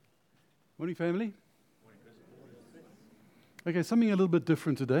Morning, family. Okay, something a little bit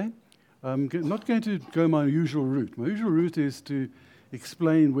different today. I'm not going to go my usual route. My usual route is to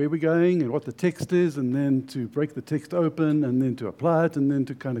explain where we're going and what the text is, and then to break the text open, and then to apply it, and then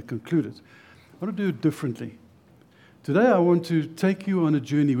to kind of conclude it. I want to do it differently. Today, I want to take you on a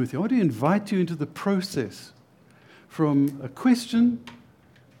journey with you. I want to invite you into the process from a question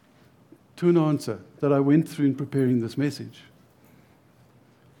to an answer that I went through in preparing this message.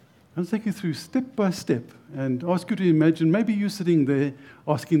 I'll take you through step by step and ask you to imagine maybe you're sitting there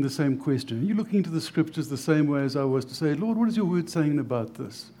asking the same question. You're looking into the scriptures the same way as I was to say, Lord, what is your word saying about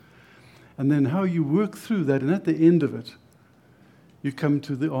this? And then how you work through that, and at the end of it, you come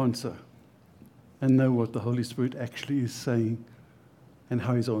to the answer and know what the Holy Spirit actually is saying and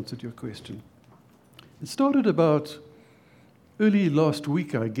how He's answered your question. It started about early last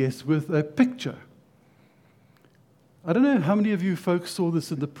week, I guess, with a picture. I don't know how many of you folks saw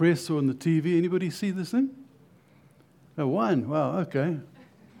this in the press or on the TV. Anybody see this thing? Oh, one. Wow, okay.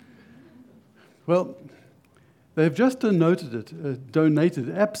 Well, they've just donated it.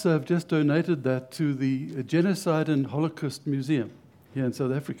 APSA have just donated that to the Genocide and Holocaust Museum here in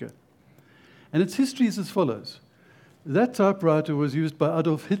South Africa. And its history is as follows. That typewriter was used by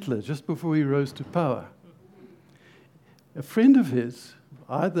Adolf Hitler just before he rose to power. A friend of his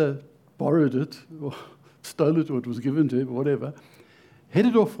either borrowed it or stole it, or it was given to him, or whatever,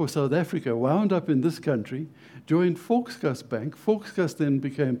 headed off for South Africa, wound up in this country, joined Volkskas Bank. Volkskas then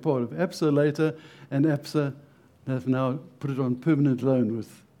became part of APSA later, and APSA have now put it on permanent loan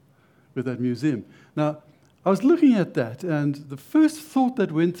with that museum. Now, I was looking at that, and the first thought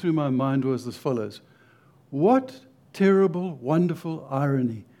that went through my mind was as follows. What terrible, wonderful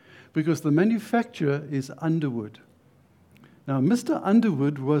irony, because the manufacturer is Underwood. Now, Mr.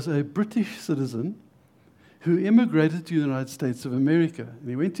 Underwood was a British citizen who immigrated to the United States of America. And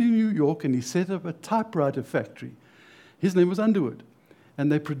he went to New York and he set up a typewriter factory. His name was Underwood.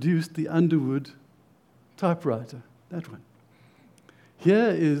 And they produced the Underwood typewriter, that one. Here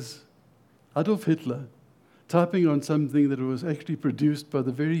is Adolf Hitler typing on something that was actually produced by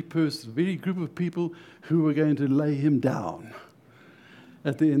the very group of people who were going to lay him down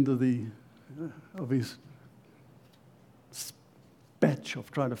at the end of his batch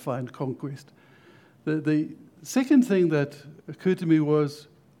of trying to find conquest. The second thing that occurred to me was,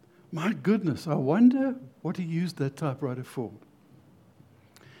 my goodness, I wonder what he used that typewriter for.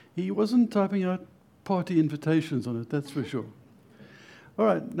 He wasn't typing out party invitations on it, that's for sure. All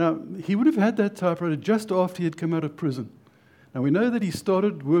right, now, he would have had that typewriter just after he had come out of prison. Now, we know that he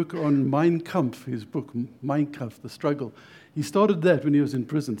started work on Mein Kampf, his book, Mein Kampf, The Struggle. He started that when he was in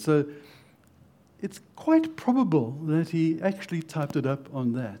prison. So it's quite probable that he actually typed it up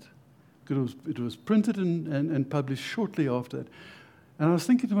on that. It was printed and published shortly after that. And I was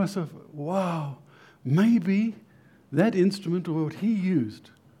thinking to myself, wow, maybe that instrument, or what he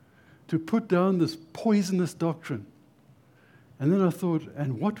used to put down this poisonous doctrine. And then I thought,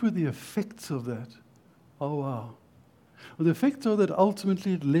 and what were the effects of that? Oh, wow. Well, the effects are that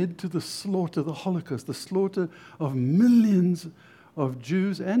ultimately it led to the slaughter, the Holocaust, the slaughter of millions of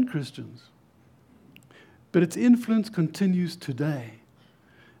Jews and Christians. But its influence continues today.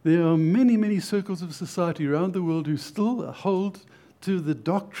 There are many, many circles of society around the world who still hold to the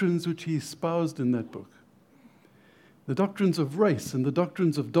doctrines which he espoused in that book. The doctrines of race, and the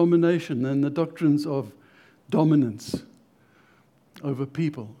doctrines of domination, and the doctrines of dominance over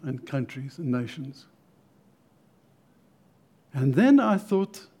people and countries and nations. And then I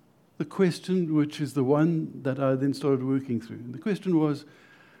thought the question, which is the one that I then started working through. And the question was,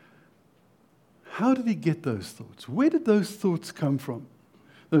 how did he get those thoughts? Where did those thoughts come from?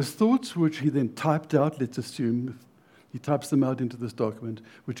 Those thoughts which he then typed out, let's assume, he types them out into this document,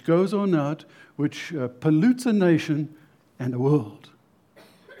 which goes on out, which pollutes a nation and a world.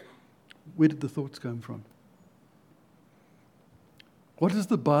 Where did the thoughts come from? What does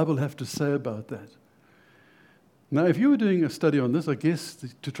the Bible have to say about that? Now, if you were doing a study on this, I guess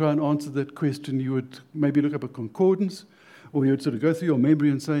to try and answer that question, you would maybe look up a concordance, or you would sort of go through your memory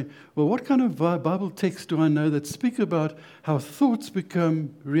and say, well, what kind of Bible text do I know that speak about how thoughts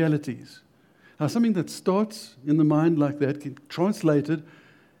become realities? How something that starts in the mind like that can be translated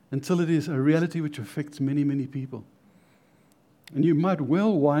until it is a reality which affects many, many people. And you might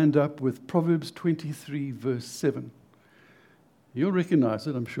well wind up with Proverbs 23, verse 7. You'll recognize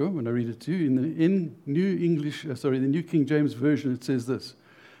it, I'm sure, when I read it to you. In the New King James Version, it says this,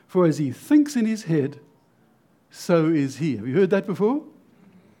 "For as he thinks in his head, so is he." Have you heard that before?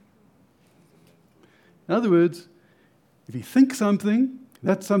 In other words, if he thinks something,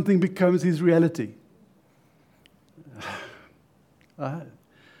 that something becomes his reality.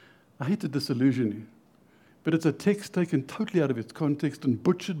 I hate to disillusion you, but it's a text taken totally out of its context and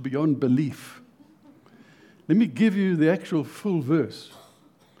butchered beyond belief. Let me give you the actual full verse.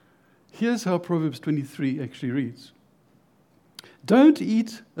 Here's how Proverbs 23 actually reads. Don't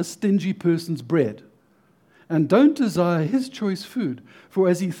eat a stingy person's bread, and don't desire his choice food, for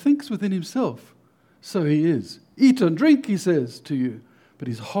as he thinks within himself, so he is. Eat and drink, he says to you, but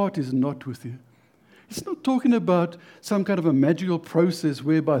his heart is not with you. It's not talking about some kind of a magical process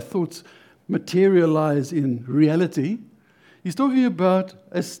whereby thoughts materialize in reality. He's talking about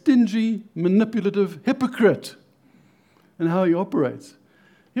a stingy, manipulative hypocrite and how he operates.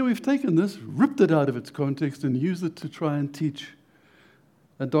 Here we've taken this, ripped it out of its context, and used it to try and teach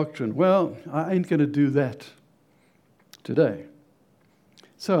a doctrine. Well, I ain't going to do that today.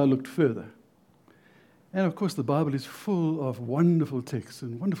 So I looked further. And of course, the Bible is full of wonderful texts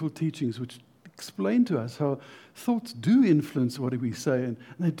and wonderful teachings which explain to us how thoughts do influence what we say, and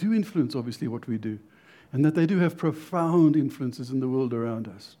they do influence, obviously, what we do, and that they do have profound influences in the world around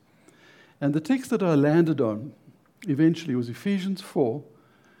us. And the text that I landed on eventually was Ephesians 4,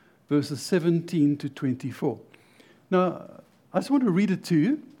 verses 17 to 24. Now, I just want to read it to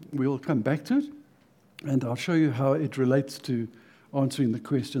you. We'll come back to it, and I'll show you how it relates to answering the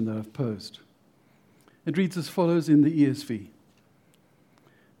question that I've posed. It reads as follows in the ESV.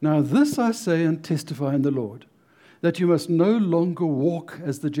 Now this I say and testify in the Lord, that you must no longer walk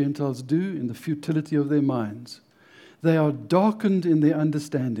as the Gentiles do in the futility of their minds. They are darkened in their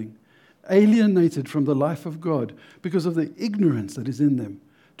understanding, alienated from the life of God because of the ignorance that is in them,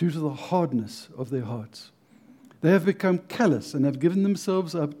 due to the hardness of their hearts. They have become callous and have given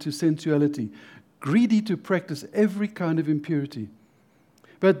themselves up to sensuality, greedy to practice every kind of impurity.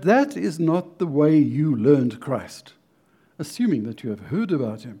 But that is not the way you learned Christ, assuming that you have heard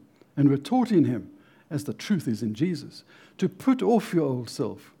about him and were taught in him, as the truth is in Jesus, to put off your old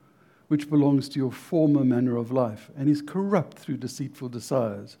self, which belongs to your former manner of life and is corrupt through deceitful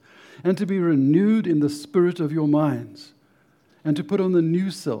desires, and to be renewed in the spirit of your minds, and to put on the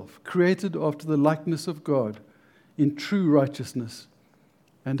new self, created after the likeness of God, in true righteousness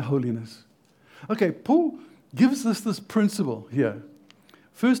and holiness. Okay, Paul gives us this principle here.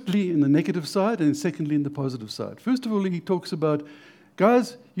 Firstly, in the negative side, and secondly, in the positive side. First of all, he talks about,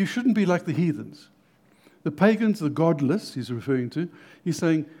 guys, you shouldn't be like the heathens. The pagans, the godless, he's referring to, he's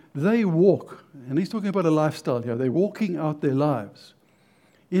saying they walk, and he's talking about a lifestyle here. They're walking out their lives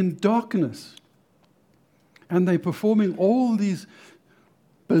in darkness. And they're performing all these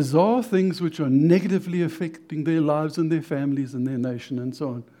bizarre things which are negatively affecting their lives and their families and their nation and so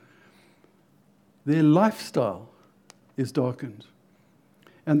on. Their lifestyle is darkened.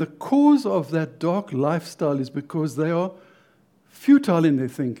 And the cause of that dark lifestyle is because they are futile in their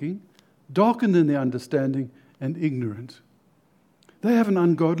thinking, darkened in their understanding, and ignorant. They have an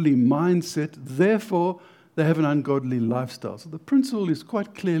ungodly mindset, therefore they have an ungodly lifestyle. So the principle is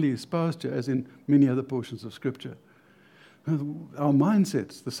quite clearly espoused here, as in many other portions of Scripture. Our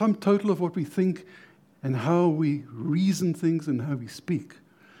mindsets, the sum total of what we think and how we reason things and how we speak,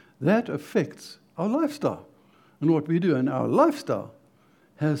 that affects our lifestyle and what we do. And our lifestyle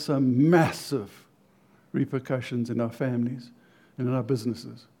has some massive repercussions in our families and in our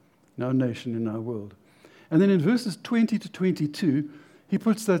businesses, in our nation, in our world. And then in verses 20 to 22, he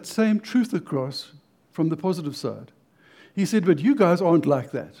puts that same truth across from the positive side. He said, but you guys aren't like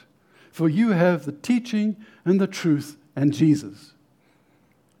that, for you have the teaching and the truth and Jesus.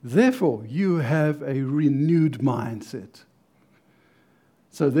 Therefore, you have a renewed mindset.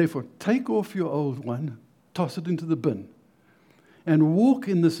 So therefore, take off your old one, toss it into the bin, and walk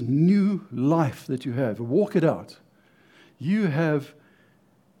in this new life that you have. Walk it out. You have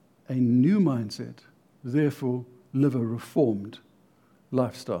a new mindset. Therefore, live a reformed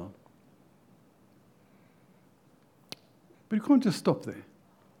lifestyle. But you can't just stop there.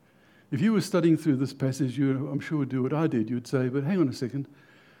 If you were studying through this passage, you, I'm sure, would do what I did. You'd say, but hang on a second.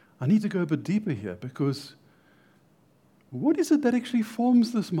 I need to go a bit deeper here, because what is it that actually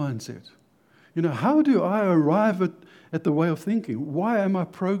forms this mindset? You know, how do I arrive at the way of thinking? Why am I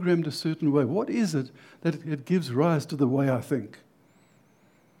programmed a certain way? What is it that it gives rise to the way I think?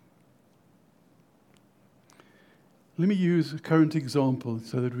 Let me use a current example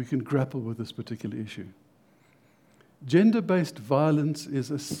so that we can grapple with this particular issue. Gender-based violence is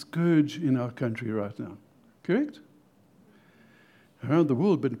a scourge in our country right now, correct? Around the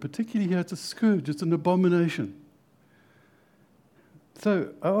world, but particularly here, it's a scourge, it's an abomination.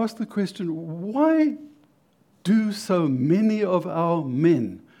 So I ask the question, why do so many of our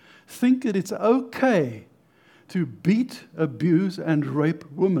men think that it's okay to beat, abuse, and rape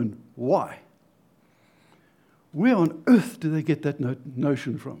women? Why? Where on earth do they get that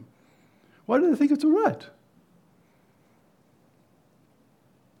notion from? Why do they think it's all right?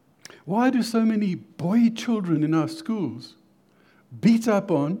 Why do so many boy children in our schools beat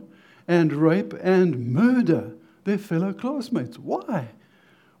up on and rape and murder their fellow classmates? Why?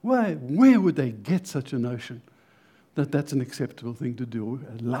 Why? Where would they get such a notion that that's an acceptable thing to do,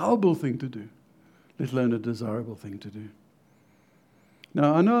 a allowable thing to do, let alone a desirable thing to do?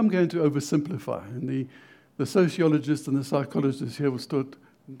 Now, I know I'm going to oversimplify, and the sociologists and the psychologists here will start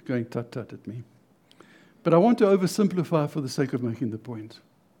going tut-tut at me. But I want to oversimplify for the sake of making the point.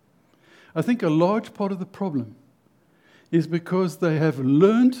 I think a large part of the problem is because they have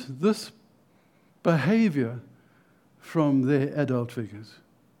learned this behavior from their adult figures,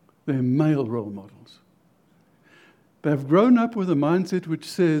 their male role models. They've grown up with a mindset which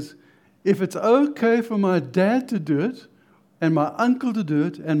says, if it's okay for my dad to do it, and my uncle to do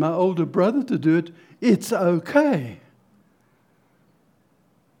it, and my older brother to do it, it's okay.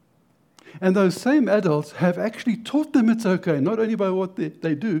 And those same adults have actually taught them it's okay, not only by what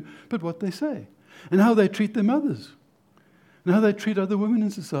they do, but what they say, and how they treat their mothers, and how they treat other women in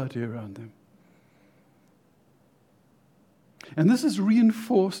society around them. And this is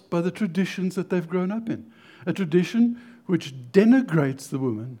reinforced by the traditions that they've grown up in, a tradition which denigrates the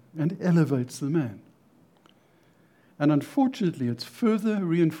woman and elevates the man. And unfortunately, it's further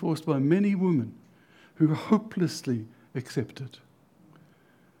reinforced by many women who hopelessly accept it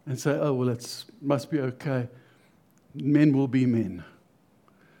and say, oh, well, it must be okay. Men will be men.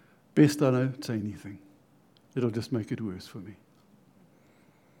 Best I don't say anything. It'll just make it worse for me.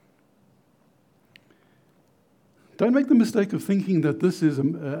 Don't make the mistake of thinking that this is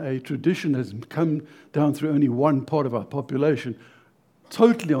a tradition that has come down through only one part of our population.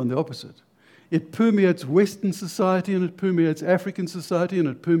 Totally on the opposite. It permeates Western society, and it permeates African society, and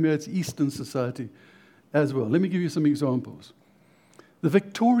it permeates Eastern society as well. Let me give you some examples. The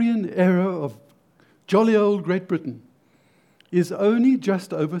Victorian era of jolly old Great Britain is only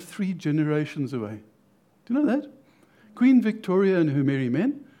just over 3 generations away. Do you know that? Queen Victoria and her merry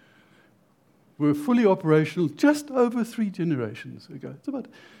men were fully operational just over 3 generations ago. It's about,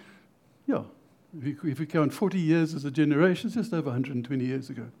 if we count 40 years as a generation, it's just over 120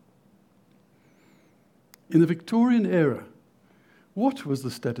 years ago. In the Victorian era, what was the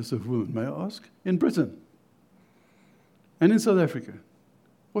status of women, may I ask, in Britain and in South Africa?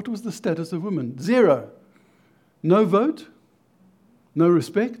 What was the status of women? 0. No vote, no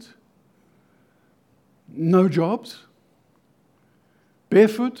respect, no jobs,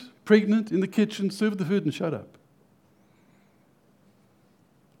 barefoot, pregnant, in the kitchen, serve the food and shut up.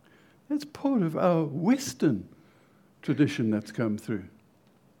 That's part of our Western tradition that's come through.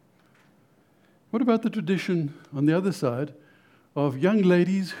 What about the tradition on the other side of young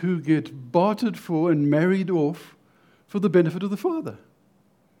ladies who get bartered for and married off for the benefit of the father?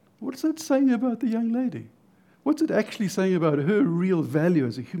 What's that saying about the young lady? What's it actually saying about her real value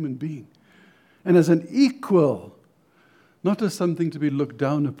as a human being and as an equal, not as something to be looked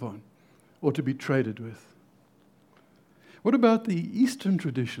down upon or to be traded with? What about the Eastern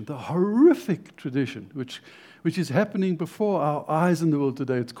tradition, the horrific tradition, which is happening before our eyes in the world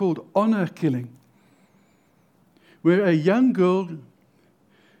today? It's called honor killing, where a young girl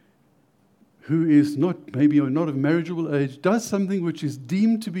who is maybe not of marriageable age does something which is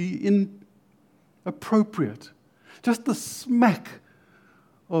deemed to be inappropriate, just the smack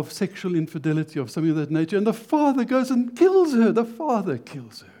of sexual infidelity, of something of that nature, and the father goes and kills her. The father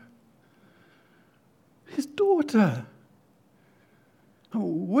kills her. His daughter.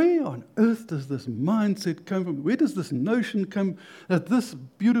 Where on earth does this mindset come from? Where does this notion come that this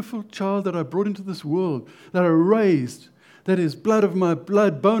beautiful child that I brought into this world, that I raised, that is blood of my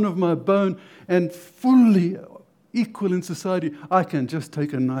blood, bone of my bone, and fully equal in society, I can just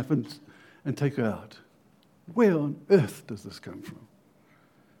take a knife and take her out? Where on earth does this come from?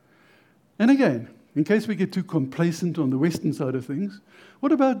 And again, in case we get too complacent on the Western side of things,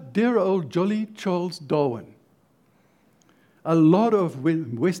 what about dear old jolly Charles Darwin? A lot of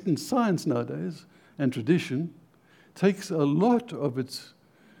Western science nowadays and tradition takes a lot of its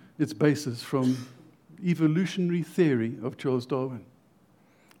basis from evolutionary theory of Charles Darwin.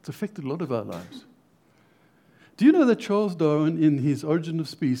 It's affected a lot of our lives. Do you know that Charles Darwin, in his Origin of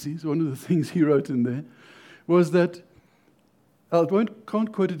Species, one of the things he wrote in there was that,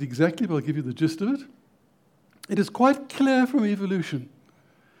 can't quote it exactly, but I'll give you the gist of it. It is quite clear from evolution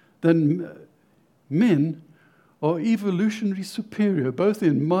that men are evolutionary superior, both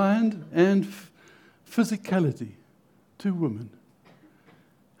in mind and physicality, to women.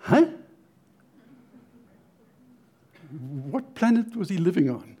 Huh? What planet was he living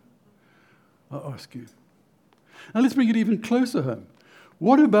on? I ask you. Now let's bring it even closer home.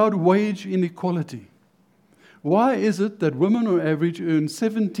 What about wage inequality? Why is it that women on average earn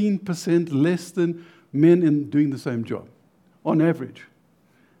 17% less than men in doing the same job? On average.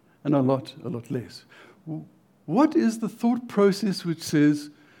 And a lot less. What is the thought process which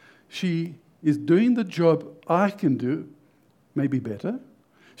says she is doing the job I can do, maybe better?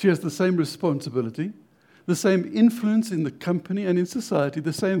 She has the same responsibility, the same influence in the company and in society,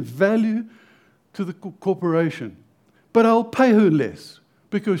 the same value to the corporation. But I'll pay her less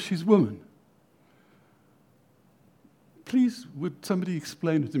because she's a woman. Please, would somebody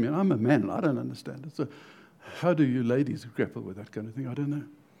explain it to me? I'm a man, I don't understand it. So how do you ladies grapple with that kind of thing? I don't know.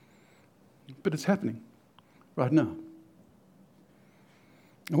 But it's happening right now.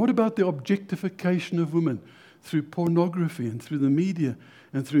 And what about the objectification of women through pornography and through the media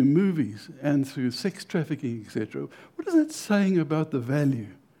and through movies and through sex trafficking, etc.? What is that saying about the value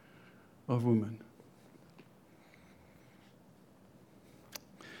of women?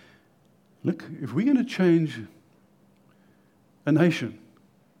 Look, if we're going to change a nation,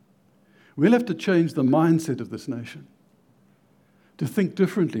 we'll have to change the mindset of this nation to think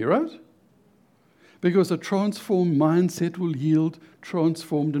differently, right? Because a transformed mindset will yield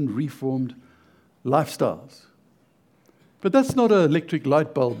transformed and reformed lifestyles. But that's not an electric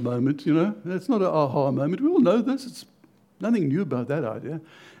light bulb moment, you know. That's not an aha moment. We all know this. It's nothing new about that idea.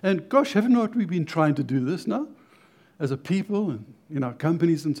 And gosh, haven't we been trying to do this now? As a people and in our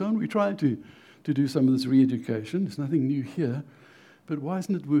companies and so on, we're trying to do some of this re-education. There's nothing new here. But why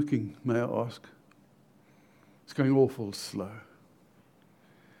isn't it working, may I ask? It's going awful slow.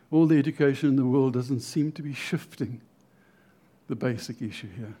 All the education in the world doesn't seem to be shifting the basic issue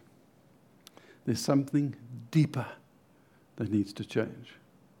here. There's something deeper that needs to change.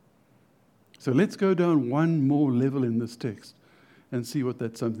 So let's go down one more level in this text and see what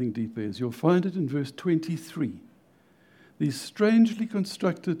that something deeper is. You'll find it in verse 23. This strangely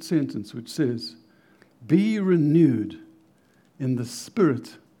constructed sentence which says, "Be renewed in the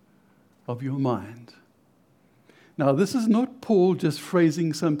spirit of your mind." Now, this is not Paul just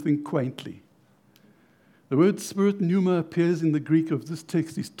phrasing something quaintly. The word spirit, pneuma, appears in the Greek of this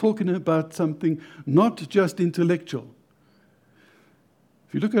text. He's talking about something not just intellectual.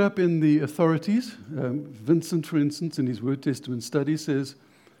 If you look it up in the authorities, Vincent, for instance, in his Word Testament study says,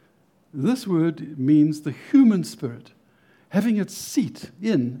 this word means the human spirit, having its seat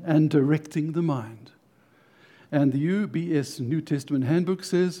in and directing the mind. And the UBS New Testament Handbook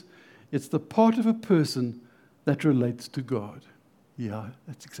says it's the part of a person that relates to God. Yeah,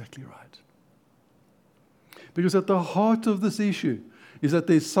 that's exactly right. Because at the heart of this issue is that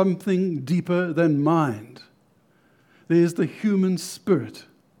there's something deeper than mind. There's the human spirit.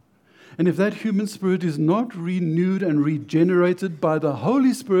 And if that human spirit is not renewed and regenerated by the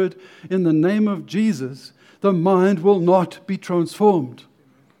Holy Spirit in the name of Jesus, the mind will not be transformed.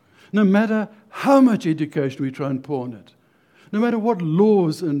 No matter how much education we try and pour on it, no matter what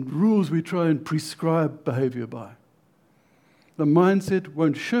laws and rules we try and prescribe behavior by, the mindset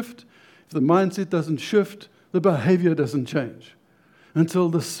won't shift. If the mindset doesn't shift, the behavior doesn't change until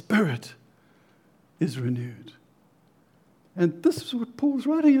the spirit is renewed. And this is what Paul's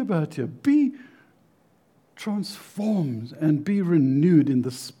writing about here. Be transformed and be renewed in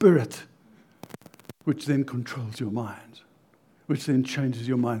the spirit, which then controls your mind, which then changes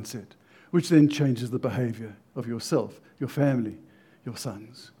your mindset, which then changes the behavior of yourself, your family, your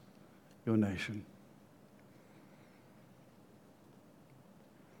sons, your nation.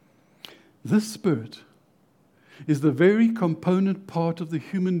 This spirit is the very component part of the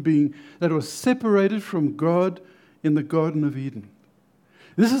human being that was separated from God in the Garden of Eden.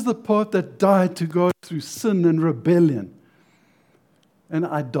 This is the part that died to God through sin and rebellion and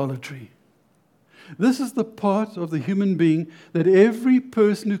idolatry. This is the part of the human being that every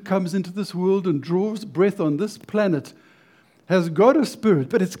person who comes into this world and draws breath on this planet has got a spirit,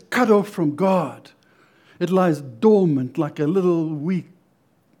 but it's cut off from God. It lies dormant like a little weak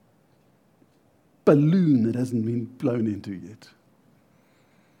balloon that hasn't been blown into yet.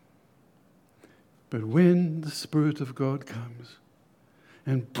 But when the Spirit of God comes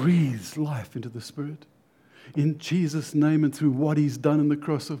and breathes life into the Spirit, in Jesus' name and through what He's done on the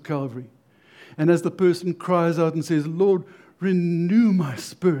cross of Calvary, and as the person cries out and says, "Lord, renew my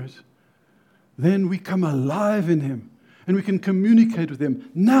spirit," then we come alive in Him and we can communicate with Him.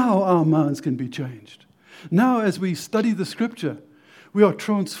 Now our minds can be changed. Now as we study the Scripture, we are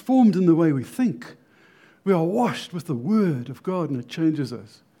transformed in the way we think. We are washed with the Word of God and it changes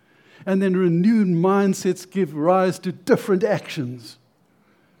us. And then renewed mindsets give rise to different actions.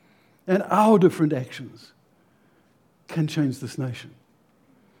 And our different actions can change this nation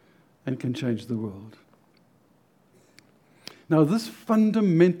and can change the world. Now, this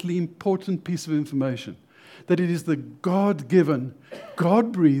fundamentally important piece of information, that it is the God-given,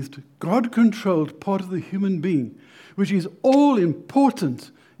 God-breathed, God-controlled part of the human being, which is all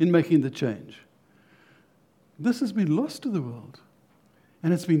important in making the change. This has been lost to the world,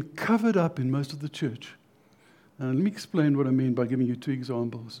 and it's been covered up in most of the church. Let me explain what I mean by giving you 2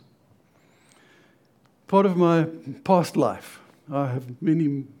 examples. Part of my past life, I have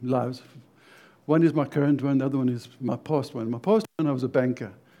many lives. One is my current one, the other one is my past one. My past one, I was a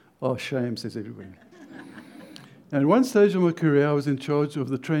banker. Oh, shame, says everybody. And at one stage of my career, I was in charge of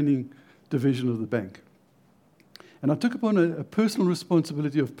the training division of the bank. And I took upon a personal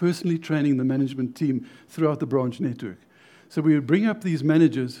responsibility of personally training the management team throughout the branch network. So we would bring up these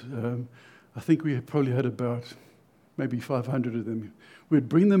managers. I think we probably had about maybe 500 of them. We'd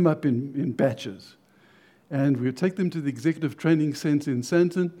bring them up in batches. And we would take them to the Executive Training Center in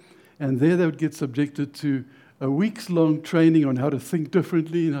Sandton, and there they would get subjected to a weeks-long training on how to think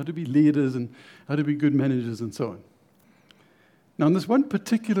differently and how to be leaders and how to be good managers and so on. Now, in this one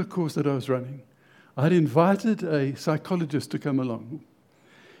particular course that I was running, I had invited a psychologist to come along.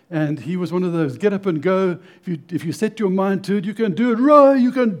 And he was one of those, get up and go. If you set your mind to it, you can do it. Right,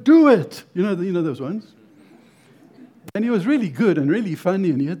 you can do it. You know those ones? And he was really good and really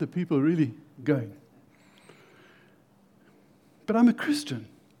funny, and he had the people really going. But I'm a Christian.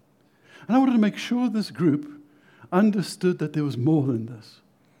 And I wanted to make sure this group understood that there was more than this.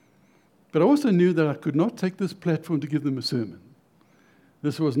 But I also knew that I could not take this platform to give them a sermon.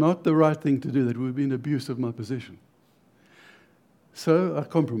 This was not the right thing to do. That would be an abuse of my position. So I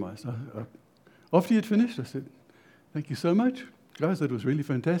compromised. After he had finished, I said, thank you so much. Guys, that was really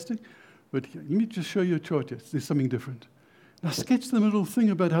fantastic. But let me just show you a chart here. There's something different. And I sketched them a little thing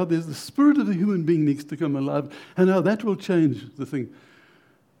about how there's the spirit of the human being needs to come alive and how that will change the thing.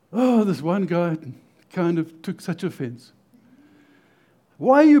 Oh, this one guy kind of took such offense.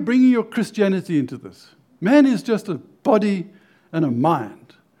 Why are you bringing your Christianity into this? Man is just a body and a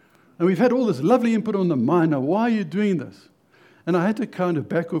mind. And we've had all this lovely input on the mind. Now, why are you doing this? And I had to kind of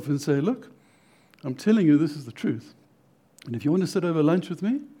back off and say, look, I'm telling you this is the truth. And if you want to sit over lunch with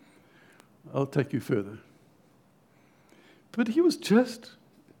me, I'll take you further. But he was just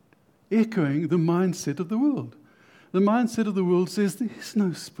echoing the mindset of the world. The mindset of the world says there's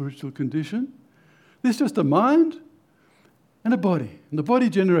no spiritual condition. There's just a mind and a body. And the body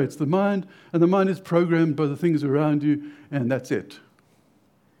generates the mind, and the mind is programmed by the things around you, and that's it.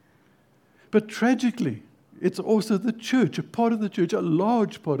 But tragically, it's also the church, a part of the church, a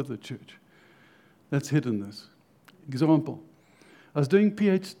large part of the church, that's hidden this. Example, I was doing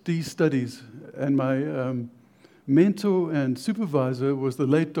PhD studies, and my mentor and supervisor was the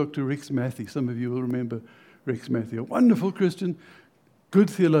late Dr. Rex Matthew. Some of you will remember Rex Matthew, a wonderful Christian, good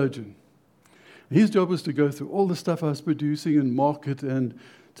theologian. His job was to go through all the stuff I was producing and mark it and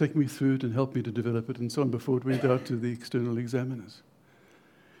take me through it and help me to develop it and so on before it went out to the external examiners.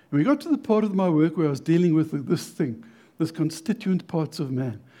 And we got to the part of my work where I was dealing with this thing, this constituent parts of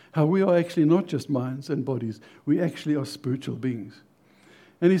man, how we are actually not just minds and bodies, we actually are spiritual beings.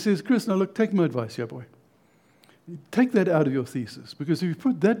 And he says, Chris, now look, take my advice here, boy. Take that out of your thesis, because if you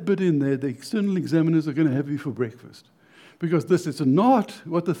put that bit in there, the external examiners are going to have you for breakfast. Because this is not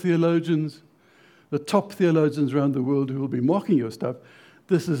what the theologians, the top theologians around the world who will be mocking your stuff,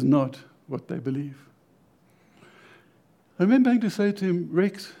 this is not what they believe. I remember having to say to him,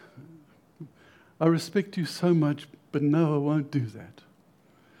 Rex, I respect you so much, but no, I won't do that.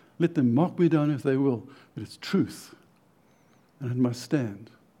 Let them mock me down if they will, but it's truth, and it must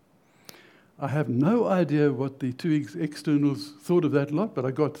stand. I have no idea what the two externals thought of that lot, but I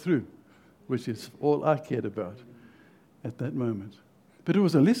got through, which is all I cared about at that moment. But it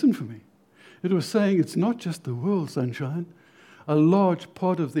was a lesson for me. It was saying it's not just the world, sunshine. A large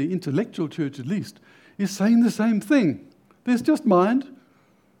part of the intellectual church, at least, is saying the same thing. There's just mind,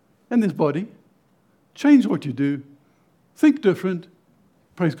 and there's body. Change what you do. Think different.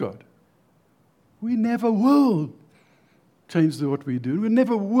 Praise God. We never will change what we do. We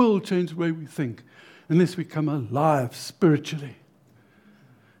never will change the way we think unless we come alive spiritually.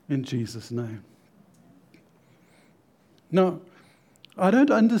 In Jesus' name. Now, I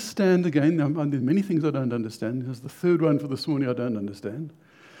don't understand, again, there are many things I don't understand. There's the third one for this morning I don't understand.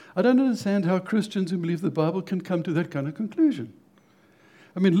 I don't understand how Christians who believe the Bible can come to that kind of conclusion.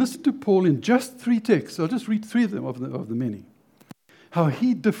 I mean, listen to Paul in just 3 texts. I'll just read 3 of them, of the many. How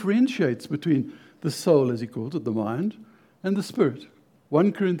he differentiates between the soul, as he calls it, the mind, and the spirit.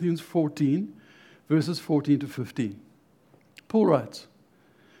 1 Corinthians 14, verses 14 to 15. Paul writes,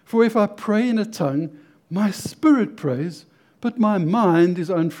 For if I pray in a tongue, my spirit prays, but my mind is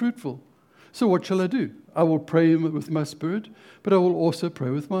unfruitful. So what shall I do? I will pray with my spirit, but I will also pray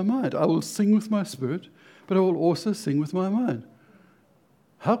with my mind. I will sing with my spirit, but I will also sing with my mind.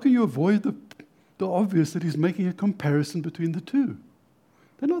 How can you avoid the obvious that he's making a comparison between the two?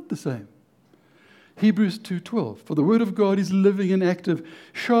 They're not the same. Hebrews 2:12, for the word of God is living and active,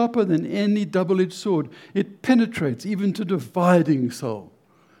 sharper than any double-edged sword. It penetrates even to dividing soul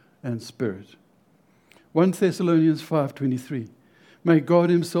and spirit. 1 Thessalonians 5:23, may God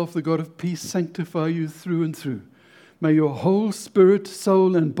himself, the God of peace, sanctify you through and through. May your whole spirit,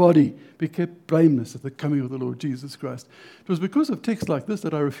 soul, and body be kept blameless at the coming of the Lord Jesus Christ. It was because of texts like this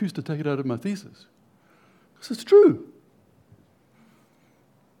that I refused to take it out of my thesis. Because it's true.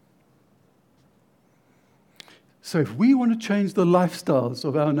 So if we want to change the lifestyles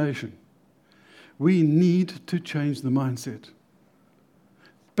of our nation, we need to change the mindset.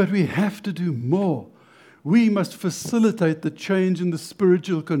 But we have to do more. We must facilitate the change in the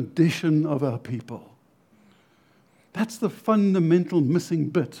spiritual condition of our people. That's the fundamental missing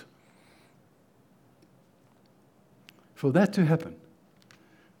bit. For that to happen,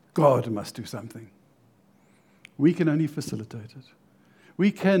 God must do something. We can only facilitate it.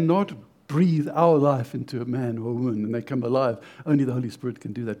 We cannot breathe our life into a man or a woman and they come alive. Only the Holy Spirit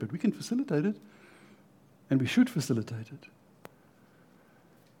can do that. But we can facilitate it, and we should facilitate it.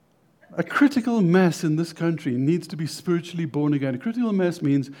 A critical mass in this country needs to be spiritually born again. A critical mass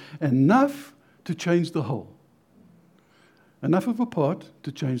means enough to change the whole. Enough of a part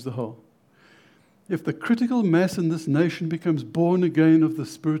to change the whole. If the critical mass in this nation becomes born again of the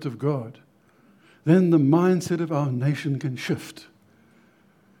Spirit of God, then the mindset of our nation can shift.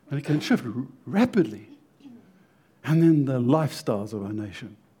 And it can shift rapidly. And then the lifestyles of our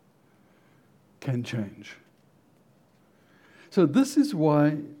nation can change. So this is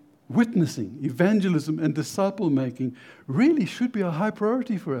why witnessing, evangelism, and disciple-making really should be a high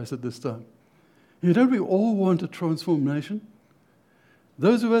priority for us at this time. Don't we all want a transformed nation?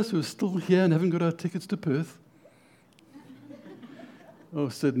 Those of us who are still here and haven't got our tickets to Perth,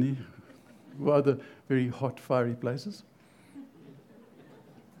 or Sydney, or other very hot, fiery places.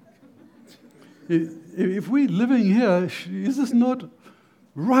 If we're living here, is this not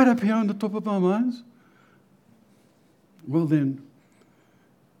right up here on the top of our minds? Well then,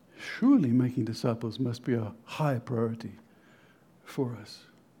 surely making disciples must be a high priority for us.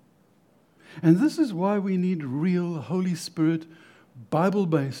 And this is why we need real Holy Spirit,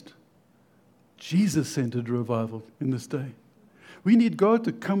 Bible-based, Jesus-centered revival in this day. We need God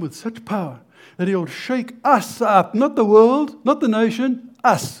to come with such power that he'll shake us up, not the world, not the nation,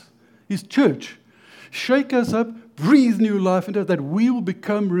 us, his church. Shake us up, breathe new life into us, that we will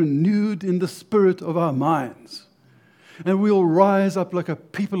become renewed in the spirit of our minds. And we'll rise up like a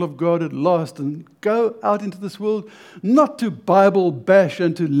people of God at last and go out into this world, not to Bible bash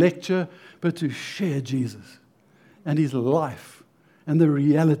and to lecture, but to share Jesus and his life and the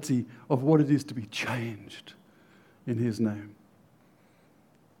reality of what it is to be changed in his name.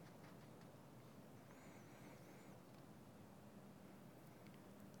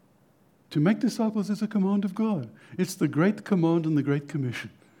 To make disciples is a command of God. It's the great command and the great commission.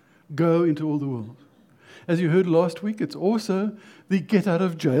 Go into all the world. As you heard last week, it's also the get out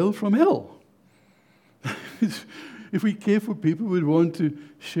of jail from hell. If we care for people, we'd want to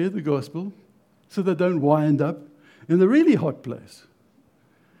share the gospel so they don't wind up in the really hot place.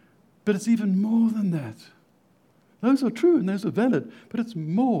 But it's even more than that. Those are true and those are valid, but it's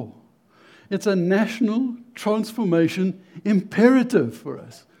more. It's a national transformation imperative for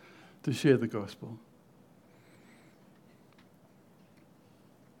us to share the gospel.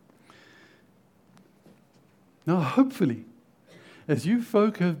 Now, hopefully, as you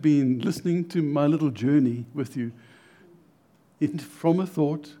folk have been listening to my little journey with you, from a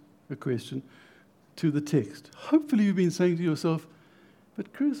thought, a question, to the text, hopefully you've been saying to yourself,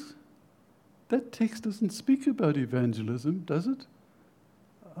 but Chris, that text doesn't speak about evangelism, does it?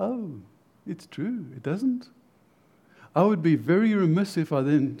 Oh, it's true, it doesn't. I would be very remiss if I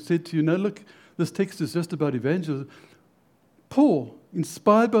then said to you, no, look, this text is just about evangelism. Paul,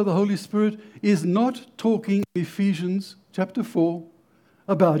 inspired by the Holy Spirit, is not talking in Ephesians chapter 4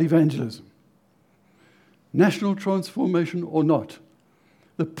 about evangelism. National transformation or not,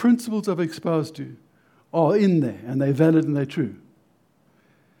 the principles I've espoused to you are in there, and they're valid and they're true.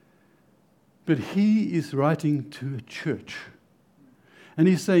 But he is writing to a church. And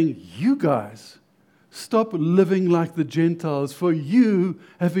he's saying, you guys, stop living like the Gentiles, for you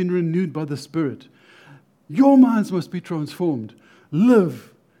have been renewed by the Spirit. Your minds must be transformed.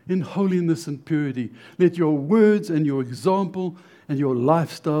 Live in holiness and purity. Let your words and your example and your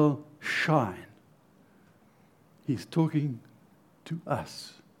lifestyle shine. He's talking to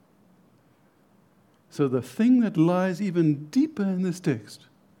us. So the thing that lies even deeper in this text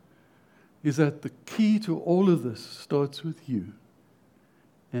is that the key to all of this starts with you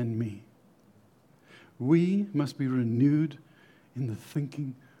and me. We must be renewed in the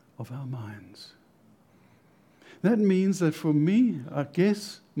thinking of our minds. That means that for me, I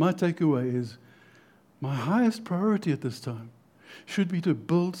guess my takeaway is my highest priority at this time should be to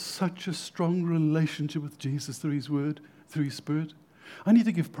build such a strong relationship with Jesus through His Word, through His Spirit. I need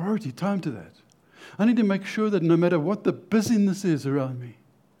to give priority time to that. I need to make sure that no matter what the busyness is around me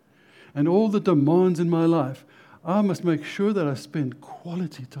and all the demands in my life, I must make sure that I spend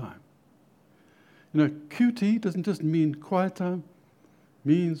quality time. You know, QT doesn't just mean quiet time, it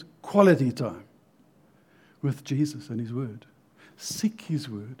means quality time with Jesus and His Word. Seek His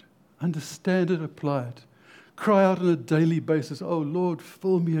Word, understand it, apply it. Cry out on a daily basis, oh Lord,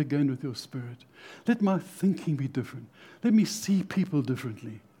 fill me again with your Spirit. Let my thinking be different. Let me see people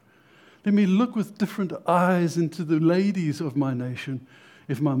differently. Let me look with different eyes into the ladies of my nation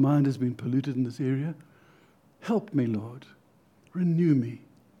if my mind has been polluted in this area. Help me, Lord. Renew me.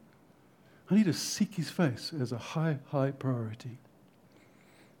 I need to seek His face as a high, high priority.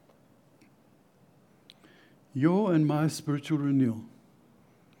 Your and my spiritual renewal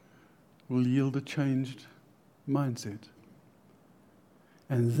will yield a changed mindset.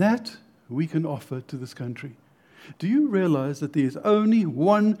 And that we can offer to this country. Do you realize that there is only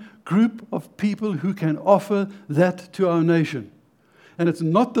one group of people who can offer that to our nation? And it's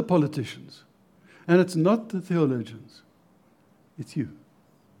not the politicians. And it's not the theologians. It's you.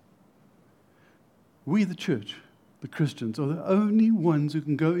 We, the church, the Christians, are the only ones who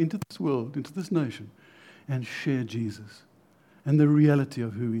can go into this world, into this nation, and share Jesus and the reality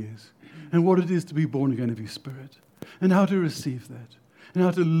of who He is and what it is to be born again of His Spirit and how to receive that and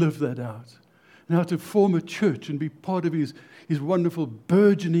how to live that out and how to form a church and be part of His wonderful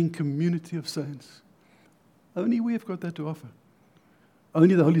burgeoning community of saints. Only we have got that to offer.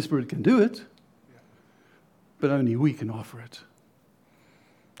 Only the Holy Spirit can do it, but only we can offer it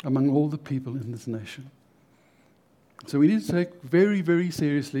among all the people in this nation. So we need to take very, very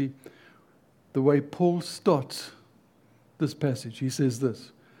seriously the way Paul starts this passage. He says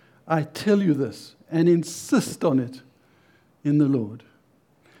this, I tell you this and insist on it in the Lord.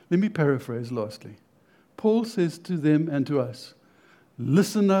 Let me paraphrase lastly. Paul says to them and to us,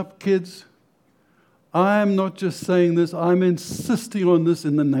 listen up, kids. I'm not just saying this, I'm insisting on this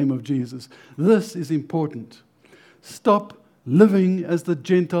in the name of Jesus. This is important. Stop living as the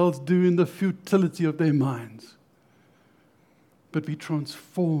Gentiles do in the futility of their minds, but be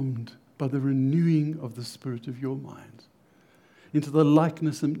transformed by the renewing of the spirit of your mind into the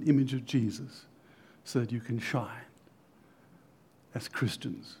likeness and image of Jesus so that you can shine as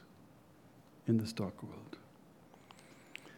Christians in this dark world.